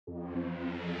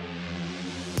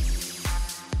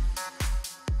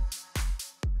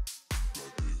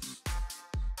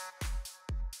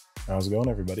How's it going,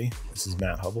 everybody? This is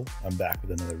Matt Hubel. I'm back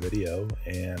with another video,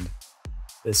 and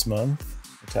this month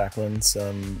we're tackling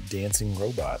some dancing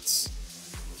robots.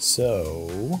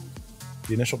 So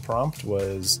the initial prompt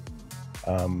was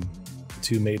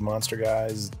two made monster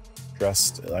guys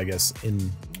dressed, I guess,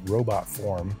 in robot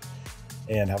form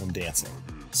and have them dancing.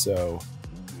 So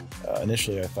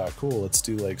initially I thought, cool, let's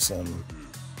do like some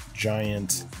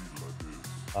giant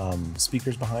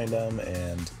speakers behind them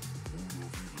and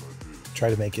try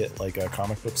to make it like a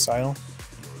comic book style.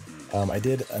 I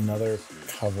did another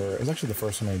cover. It was actually the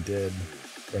first one I did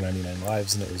for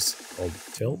 99Lives, and it was called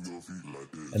Tilt.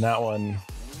 And that one,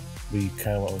 we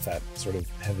kind of went with that sort of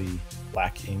heavy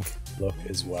black ink look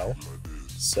as well.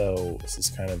 So this is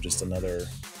kind of just another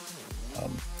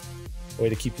way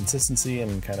to keep consistency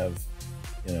and kind of,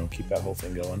 you know, keep that whole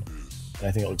thing going. And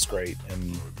I think it looks great.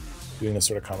 And doing this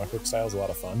sort of comic book style is a lot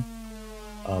of fun.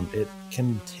 It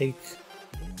can take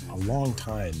a long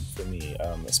time for me,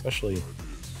 especially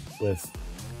with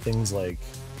things like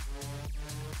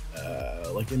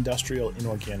industrial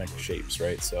inorganic shapes,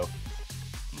 right? So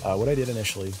what I did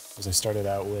initially was I started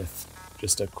out with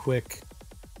just a quick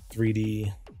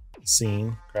 3D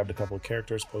scene, grabbed a couple of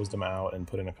characters, posed them out, and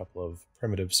put in a couple of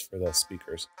primitives for the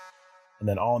speakers. And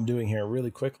then all I'm doing here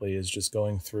really quickly is just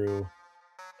going through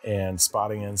and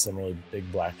spotting in some really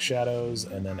big black shadows,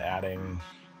 and then adding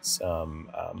some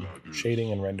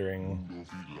shading and rendering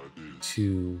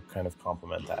to kind of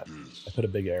complement that. I put a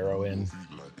big arrow in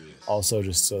also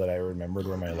just so that I remembered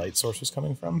where my light source was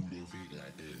coming from.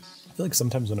 I feel like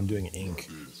sometimes when I'm doing ink,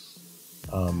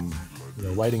 you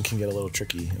know, lighting can get a little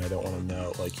tricky, and I don't want to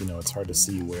know, like, you know, it's hard to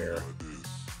see where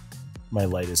my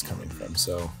light is coming from.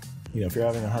 So, you know, if you're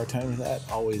having a hard time with that,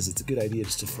 always it's a good idea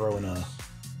just to throw in a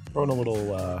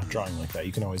little drawing like that.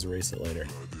 You can always erase it later.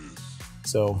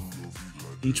 So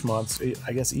each monster,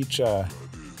 I guess each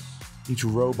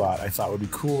robot, I thought would be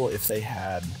cool if they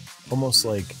had almost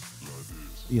like,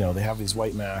 you know, they have these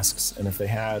white masks, and if they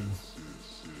had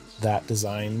that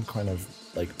design kind of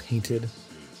like painted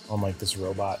on like this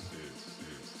robot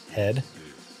head,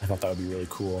 I thought that would be really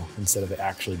cool instead of it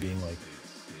actually being like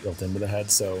built into the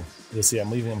head. So you'll see I'm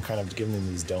leaving them kind of giving them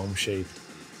these dome shaped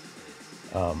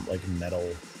like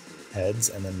metal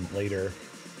heads, and then later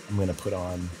I'm going to put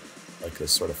on like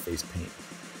this sort of face paint.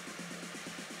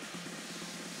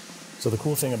 So the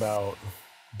cool thing about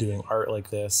doing art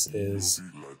like this is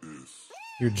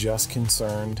you're just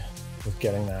concerned with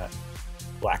getting that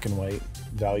black and white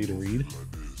value to read.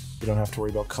 You don't have to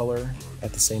worry about color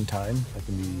at the same time. That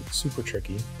can be super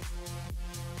tricky.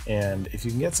 And if you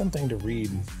can get something to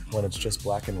read when it's just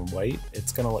black and white,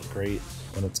 it's going to look great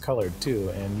when it's colored too,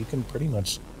 and you can pretty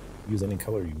much use any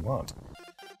color you want.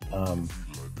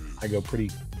 I go pretty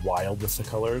wild with the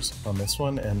colors on this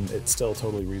one, and it still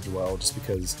totally reads well just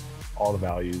because all the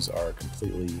values are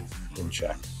completely in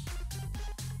check.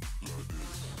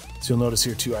 So you'll notice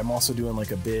here too, I'm also doing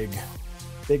like a big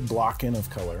block in of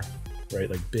color, right?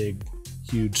 Like big,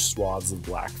 huge swaths of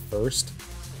black first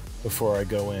before I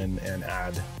go in and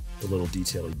add the little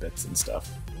detail-y bits and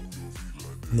stuff.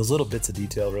 And those little bits of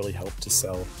detail really help to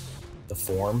sell the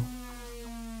form.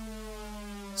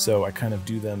 So I kind of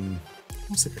do them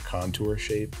almost like a contour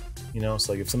shape, you know?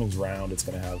 So like if something's round, it's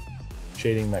gonna have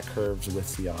shading that curves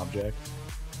with the object,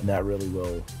 and that really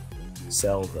will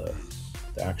sell the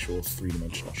actual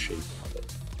three-dimensional shape of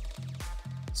it.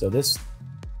 So this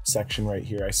section right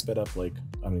here, I sped up like,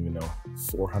 I don't even know,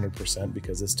 400%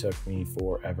 because this took me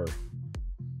forever.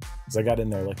 Because I got in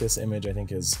there, like this image I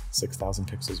think is 6,000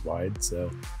 pixels wide,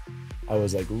 so I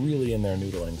was like really in there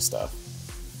noodling stuff.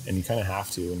 And you kind of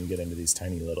have to when you get into these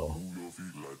tiny little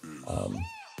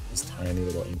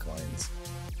ink lines.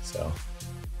 So,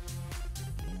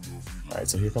 all right,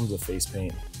 so here comes the face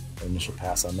paint, the initial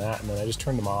pass on that, and then I just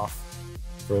turned them off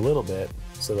for a little bit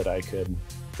so that I could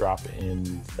drop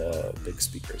in the big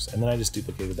speakers. And then I just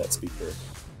duplicated that speaker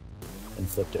and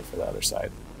flipped it for the other side.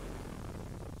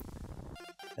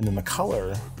 And then the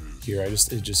color here, it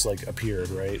just like appeared,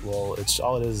 right? Well,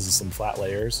 all it is some flat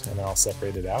layers, and then I'll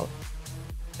separate it out.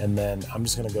 And then I'm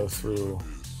just gonna go through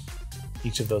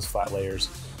each of those flat layers,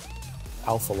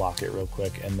 alpha lock it real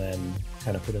quick, and then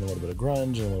kind of put in a little bit of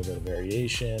grunge and a little bit of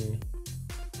variation.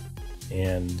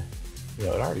 And, you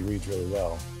know, it already reads really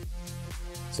well.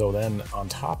 So then on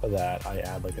top of that, I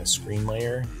add like a screen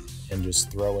layer and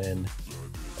just throw in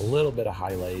a little bit of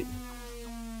highlight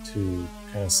to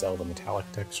kind of sell the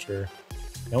metallic texture.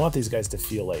 And I want these guys to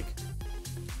feel like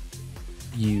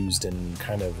used and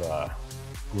kind of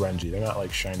grungy. They're not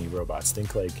like shiny robots.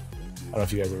 Think like, I don't know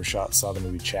if you guys ever saw the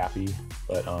movie Chappie,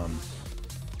 but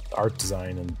the art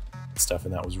design and stuff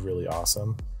in that was really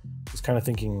awesome. It was was kind of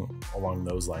thinking along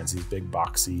those lines, these big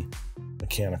boxy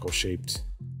mechanical shaped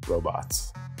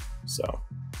robots. So,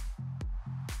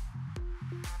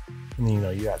 and then, you know,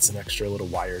 you got some extra little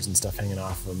wires and stuff hanging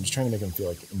off of them, just trying to make them feel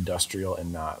like industrial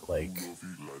and not like,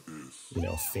 you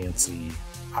know, fancy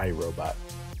iRobot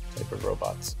type of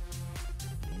robots.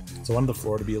 So I wanted the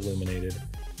floor to be illuminated,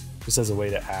 just as a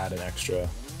way to add an extra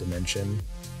dimension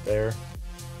there.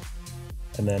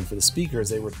 And then for the speakers,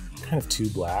 they were kind of too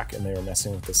black and they were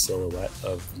messing with the silhouette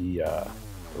of the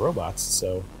robots.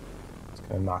 So just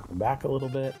kind of knock them back a little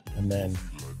bit. And then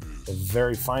the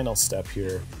very final step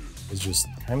here is just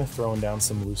kind of throwing down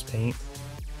some loose paint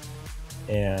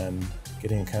and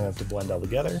getting it kind of to blend all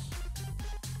together.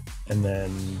 And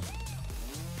then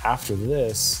after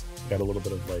this, got a little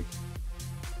bit of like,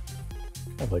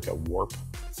 kind of like a warp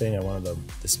thing. I wanted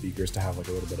the speakers to have like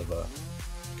a little bit of a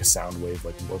sound wave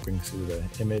like warping through the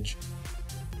image.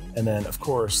 And then of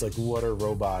course, like, what are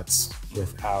robots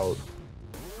without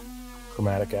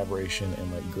chromatic aberration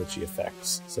and like glitchy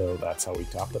effects? So that's how we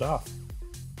topped it off.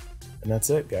 And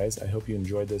that's it, guys. I hope you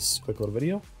enjoyed this quick little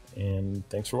video, and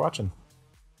thanks for watching.